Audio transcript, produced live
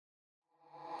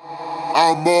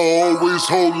I'ma always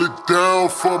hold it down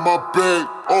for my back.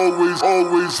 Always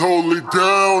hold it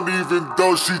down, even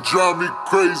though she drive me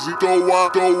crazy. Though I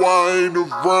ain't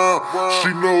around, she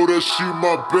know that she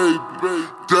my baby.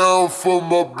 Down for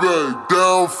my back,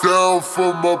 down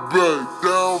for my back,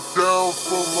 down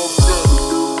for my back.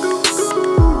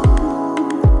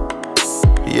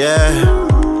 Yeah.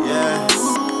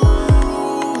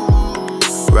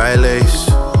 Raeliss.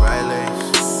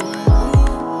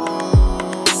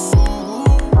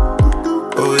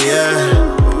 Oh yeah.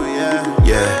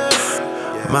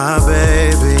 My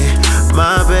baby,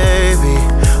 my baby,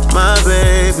 my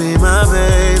baby, my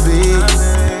baby.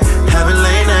 Having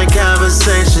late night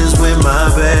conversations with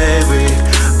my baby,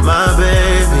 my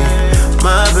baby,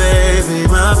 my baby,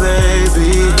 my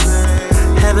baby.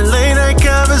 Having late night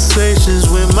conversations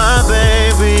with my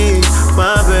baby,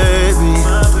 my baby,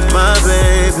 my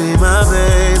baby, my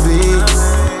baby.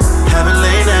 Having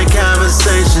late night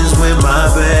conversations with my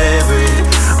baby,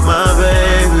 my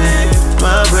baby,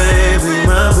 my baby,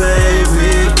 my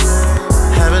baby.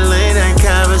 Having late night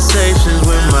conversations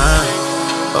with my,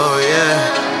 oh yeah.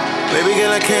 Baby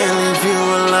girl, I can't leave you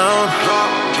alone.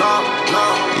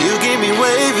 You keep me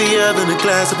wavier than a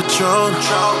glass of Patron.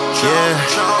 Yeah,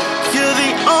 you're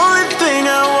the only thing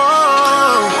I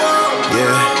want.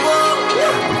 Yeah,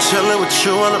 I'm chilling with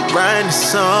you while I'm writing a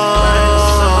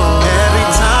song. Every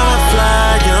time I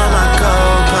fly, you're my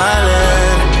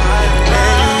co-pilot,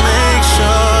 and you make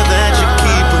sure that you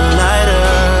keep a lighter.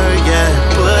 Yeah,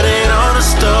 put it on the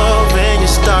stove and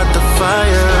you start the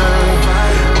fire.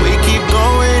 We keep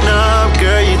going up,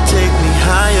 girl, you take me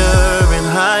higher and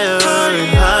higher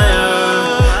and higher.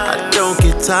 I don't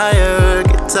get tired,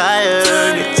 get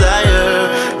tired, get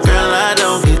tired. Girl, I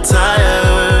don't get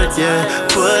tired, yeah.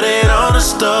 Put it on the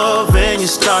stove and you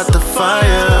start the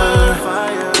fire.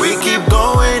 We keep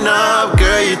going up,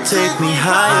 girl, you take me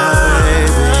higher,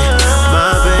 baby.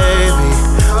 My baby,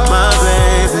 my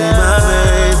baby, my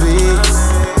baby.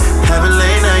 Having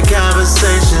late night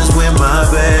conversations with my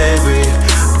baby,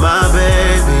 my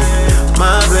baby,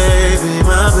 my baby,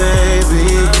 my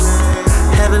baby.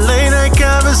 Having late night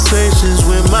conversations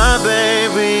with my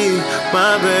baby,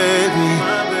 my baby,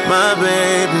 my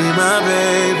baby, my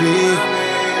baby.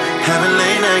 Having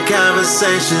late night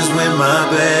conversations with my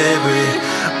baby,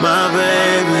 my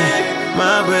baby,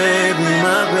 my baby,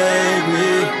 my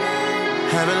baby.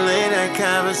 Having late night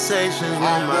conversations with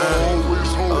my,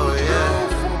 oh yeah.